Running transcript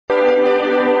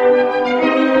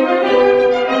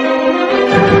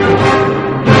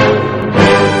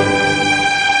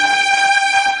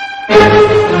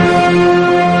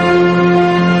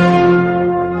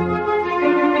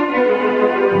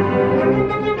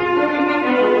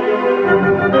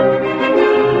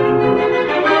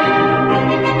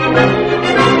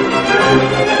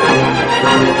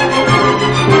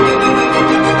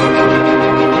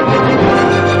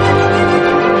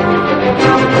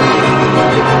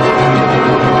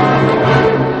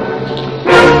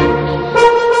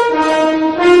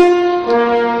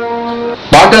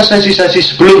sesi-sesi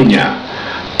sebelumnya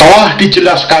telah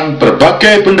dijelaskan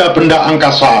berbagai benda-benda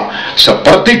angkasa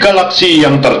seperti galaksi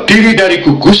yang terdiri dari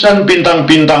gugusan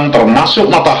bintang-bintang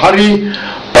termasuk matahari,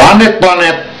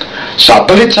 planet-planet,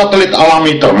 satelit-satelit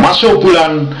alami termasuk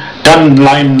bulan, dan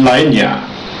lain-lainnya.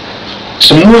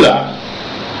 Semula,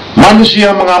 manusia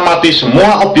mengamati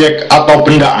semua objek atau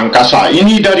benda angkasa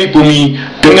ini dari bumi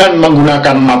dengan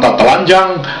menggunakan mata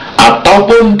telanjang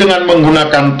ataupun dengan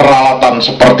menggunakan peralatan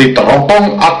seperti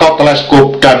teropong atau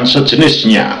teleskop dan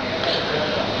sejenisnya.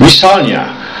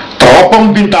 Misalnya, teropong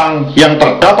bintang yang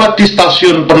terdapat di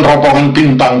stasiun peneropongan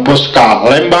bintang Boska,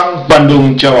 Lembang,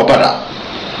 Bandung, Jawa Barat.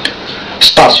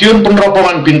 Stasiun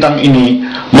peneropongan bintang ini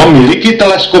memiliki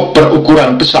teleskop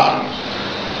berukuran besar.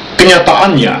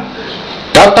 Kenyataannya,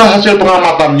 data hasil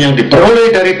pengamatan yang diperoleh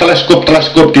dari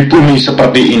teleskop-teleskop di bumi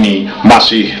seperti ini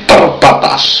masih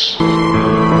terbatas.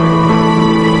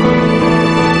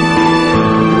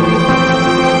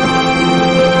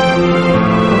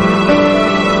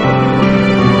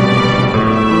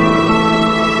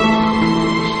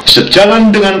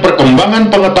 Sejalan dengan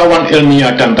perkembangan pengetahuan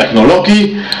ilmiah dan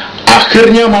teknologi,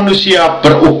 akhirnya manusia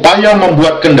berupaya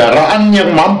membuat kendaraan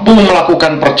yang mampu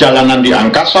melakukan perjalanan di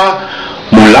angkasa,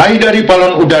 mulai dari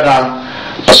balon udara,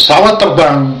 pesawat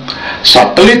terbang,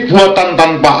 satelit buatan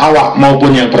tanpa awak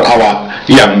maupun yang berawak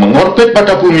yang mengorbit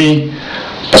pada bumi,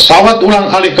 pesawat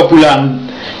ulang-alik ke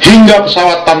bulan, hingga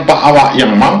pesawat tanpa awak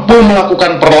yang mampu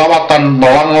melakukan perlawatan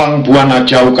melanglang buana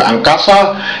jauh ke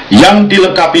angkasa yang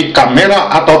dilengkapi kamera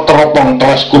atau teropong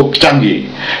teleskop canggih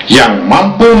yang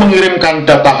mampu mengirimkan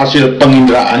data hasil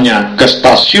penginderaannya ke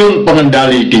stasiun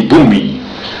pengendali di bumi.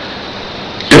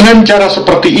 Dengan cara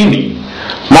seperti ini,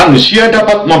 manusia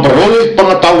dapat memperoleh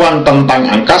pengetahuan tentang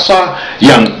angkasa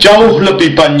yang jauh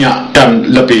lebih banyak dan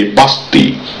lebih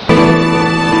pasti.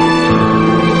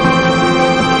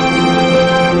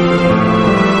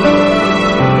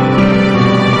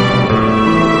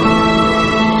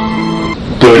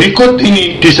 Berikut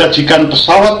ini disajikan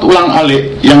pesawat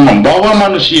ulang-alik yang membawa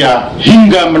manusia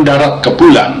hingga mendarat ke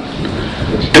bulan.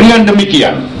 Dengan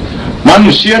demikian,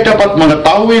 manusia dapat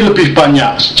mengetahui lebih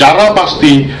banyak secara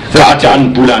pasti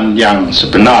keadaan bulan yang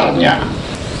sebenarnya.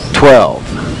 12,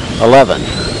 11,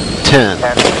 10, 9,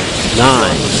 8,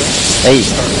 7,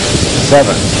 6.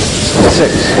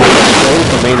 Go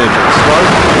for main engine start.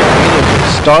 Main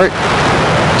engine start.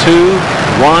 2,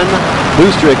 1.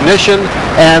 Booster ignition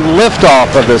and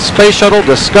liftoff of the Space Shuttle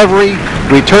Discovery,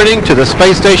 returning to the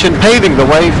space station, paving the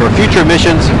way for future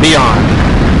missions beyond.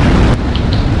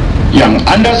 Yang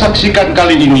Anda saksikan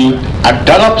kali ini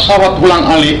adalah pesawat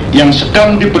ulang-alik yang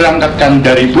sedang diberangkatkan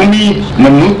dari bumi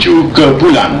menuju ke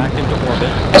bulan.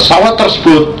 Pesawat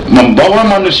tersebut membawa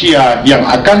manusia yang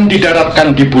akan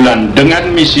didaratkan di bulan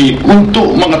dengan misi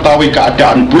untuk mengetahui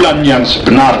keadaan bulan yang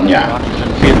sebenarnya.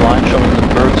 Line showing the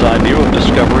bird's eye view of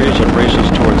Discovery as it races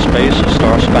towards space. A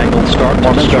star-spangled star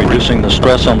performance reducing the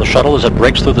stress on the shuttle as it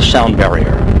breaks through the sound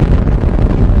barrier.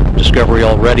 Discovery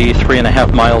already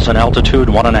 3.5 miles in altitude,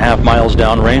 1.5 miles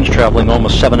downrange, traveling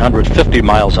almost 750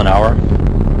 miles an hour.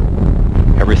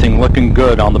 Everything looking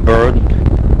good on the bird.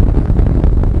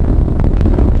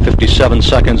 57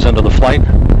 seconds into the flight.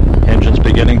 Engines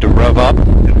beginning to rev up.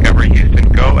 Discovery Houston,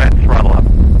 go at throttle up.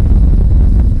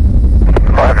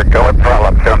 Roger, go at throttle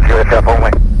up, 7 QSF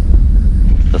only.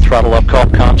 The throttle up call,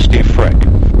 comm Steve Frick.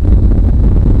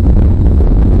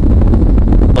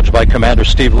 Looks by Commander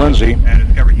Steve Lindsay. And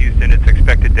Discovery Houston, its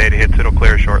expected data hits, it'll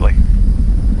clear shortly.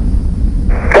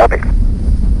 Copy.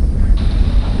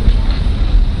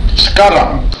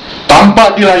 Sekarang,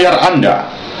 tampak di layar Anda,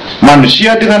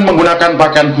 manusia dengan menggunakan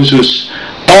pakaian khusus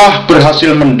telah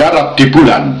berhasil mendarat di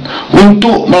bulan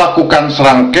untuk melakukan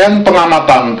serangkaian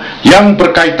pengamatan yang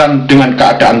berkaitan dengan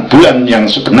keadaan bulan yang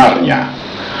sebenarnya.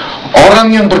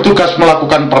 Orang yang bertugas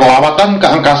melakukan perlawatan ke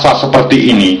angkasa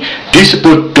seperti ini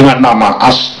disebut dengan nama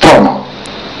astronot.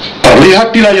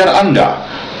 Terlihat di layar Anda,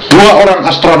 2 orang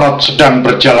astronot sedang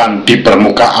berjalan di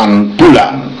permukaan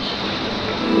bulan.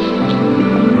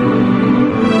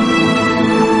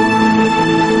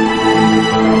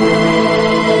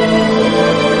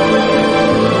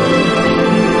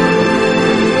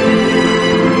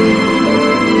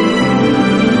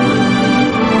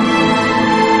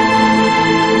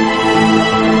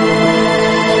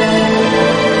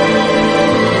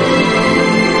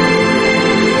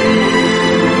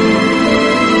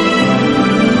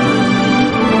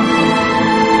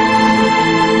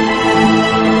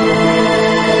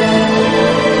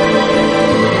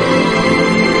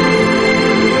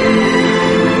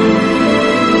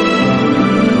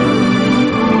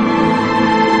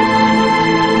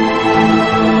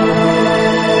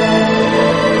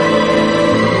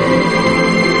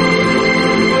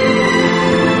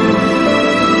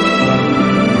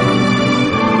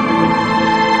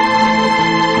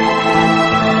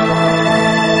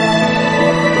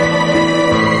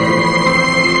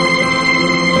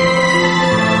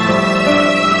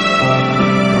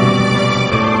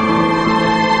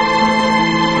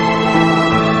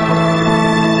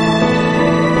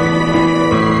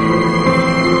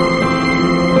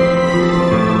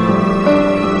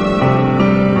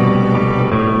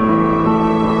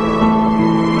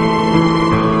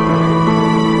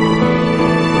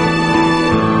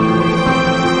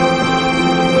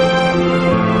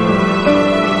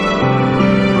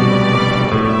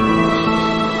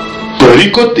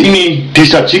 Berikut ini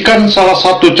disajikan salah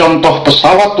satu contoh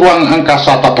pesawat ruang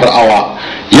angkasa tak berawak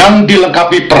yang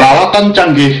dilengkapi peralatan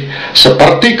canggih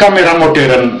seperti kamera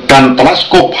modern dan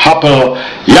teleskop Hubble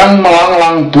yang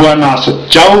melanglang buana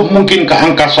sejauh mungkin ke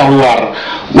angkasa luar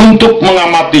untuk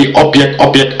mengamati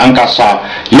objek-objek angkasa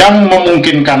yang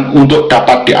memungkinkan untuk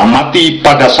dapat diamati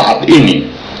pada saat ini.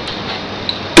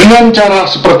 Dengan cara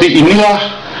seperti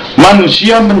inilah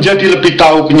manusia menjadi lebih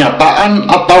tahu kenyataan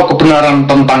atau kebenaran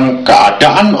tentang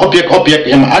keadaan objek-objek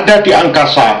yang ada di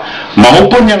angkasa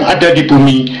maupun yang ada di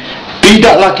bumi,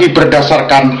 tidak lagi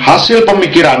berdasarkan hasil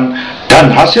pemikiran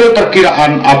dan hasil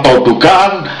perkiraan atau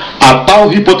dugaan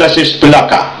atau hipotesis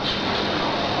belaka.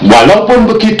 Walaupun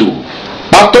begitu,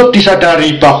 patut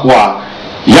disadari bahwa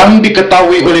yang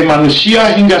diketahui oleh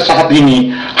manusia hingga saat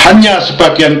ini hanya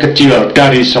sebagian kecil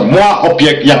dari semua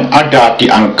objek yang ada di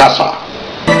angkasa.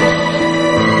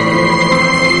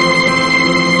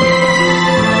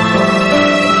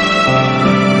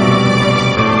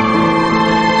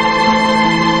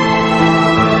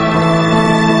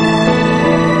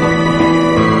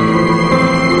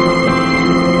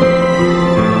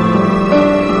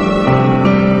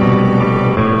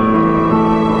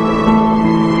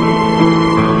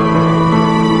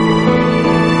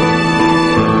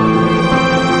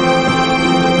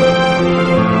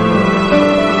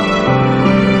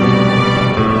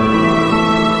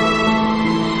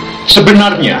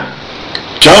 Sebenarnya,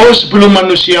 jauh sebelum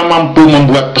manusia mampu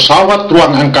membuat pesawat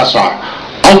ruang angkasa,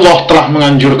 Allah telah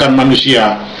menganjurkan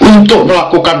manusia untuk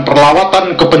melakukan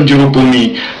perlawatan ke penjuru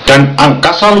bumi dan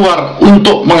angkasa luar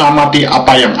untuk mengamati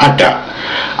apa yang ada,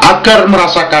 agar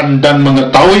merasakan dan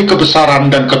mengetahui kebesaran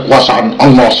dan kekuasaan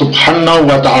Allah Subhanahu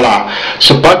wa Ta'ala,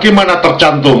 sebagaimana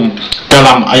tercantum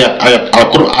dalam ayat-ayat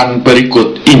Al-Qur'an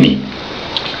berikut ini.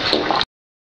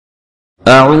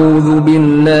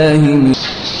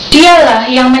 Dialah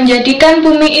yang menjadikan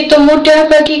bumi itu mudah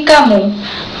bagi kamu,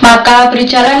 maka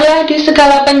berjalanlah di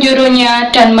segala penjurunya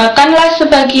dan makanlah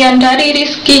sebagian dari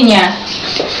rizkinya,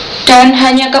 dan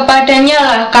hanya kepadanya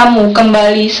lah kamu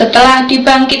kembali setelah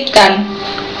dibangkitkan.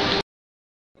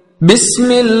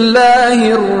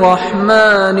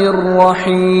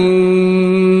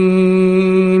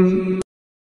 Bismillahirrahmanirrahim.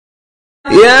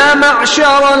 Ya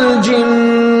ma'syaral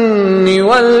jinni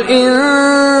wal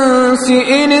insi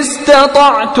in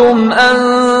istata'tum an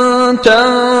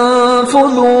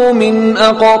tanfudhu min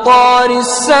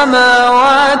aqtaris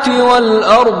samawati wal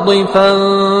ardi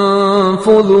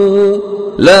fanfudhu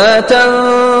la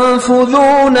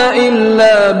tanfudhuna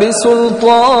illa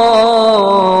bisultan.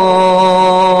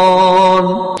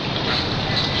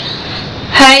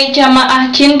 Hai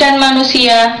jamaah jin dan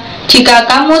manusia, jika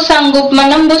kamu sanggup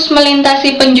menembus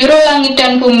melintasi penjuru langit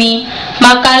dan bumi,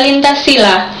 maka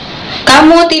lintasilah.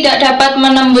 Kamu tidak dapat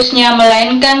menembusnya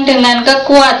melainkan dengan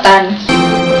kekuatan.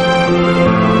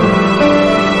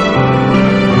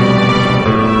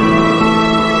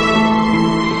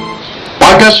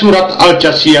 Pada surat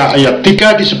Al-Jasiyah ayat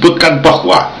 3 disebutkan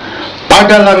bahwa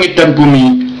pada langit dan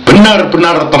bumi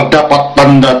benar-benar terdapat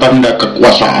tanda-tanda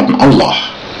kekuasaan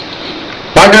Allah.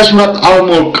 Pada surat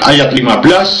Al-Mulk ayat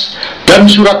 15 dan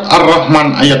surat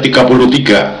Ar-Rahman ayat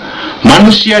 33,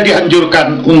 manusia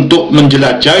dianjurkan untuk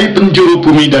menjelajahi penjuru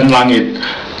bumi dan langit,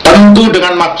 tentu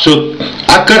dengan maksud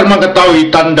agar mengetahui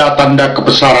tanda-tanda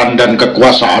kebesaran dan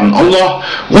kekuasaan Allah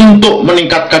untuk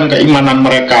meningkatkan keimanan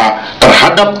mereka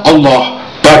terhadap Allah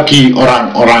bagi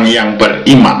orang-orang yang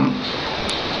beriman.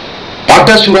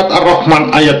 Pada surat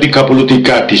Ar-Rahman ayat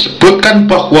 33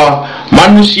 disebutkan bahwa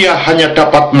manusia hanya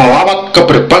dapat melawat ke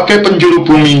berbagai penjuru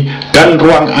bumi dan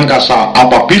ruang angkasa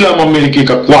apabila memiliki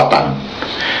kekuatan.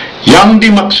 Yang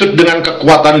dimaksud dengan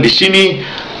kekuatan di sini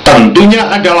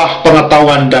tentunya adalah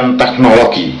pengetahuan dan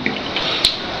teknologi.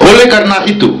 Oleh karena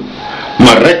itu,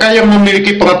 mereka yang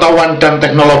memiliki pengetahuan dan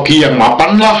teknologi yang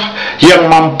mapanlah yang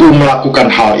mampu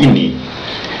melakukan hal ini.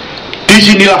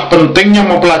 Disinilah pentingnya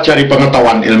mempelajari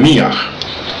pengetahuan ilmiah.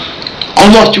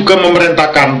 Allah juga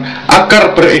memerintahkan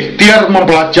agar berikhtiar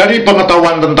mempelajari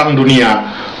pengetahuan tentang dunia,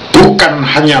 bukan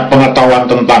hanya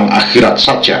pengetahuan tentang akhirat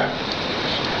saja.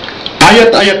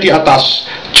 Ayat-ayat di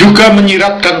atas juga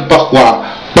menyiratkan bahwa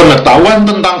pengetahuan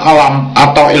tentang alam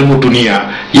atau ilmu dunia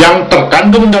yang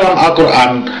terkandung dalam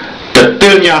Al-Quran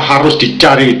detailnya harus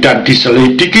dicari dan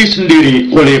diselidiki sendiri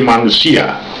oleh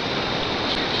manusia.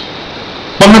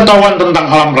 Pengetahuan tentang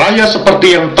alam raya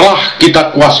seperti yang telah kita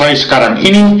kuasai sekarang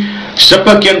ini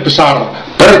sebagian besar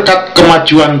berkat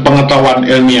kemajuan pengetahuan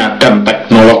ilmiah dan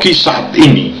teknologi saat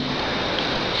ini.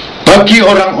 Bagi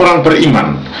orang-orang beriman,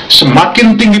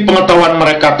 semakin tinggi pengetahuan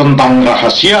mereka tentang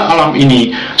rahasia alam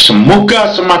ini,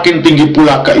 semoga semakin tinggi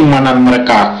pula keimanan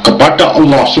mereka kepada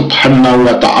Allah Subhanahu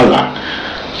wa Ta'ala.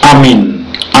 Amin,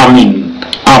 amin,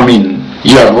 amin,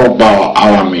 ya Rabbal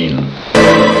Alamin.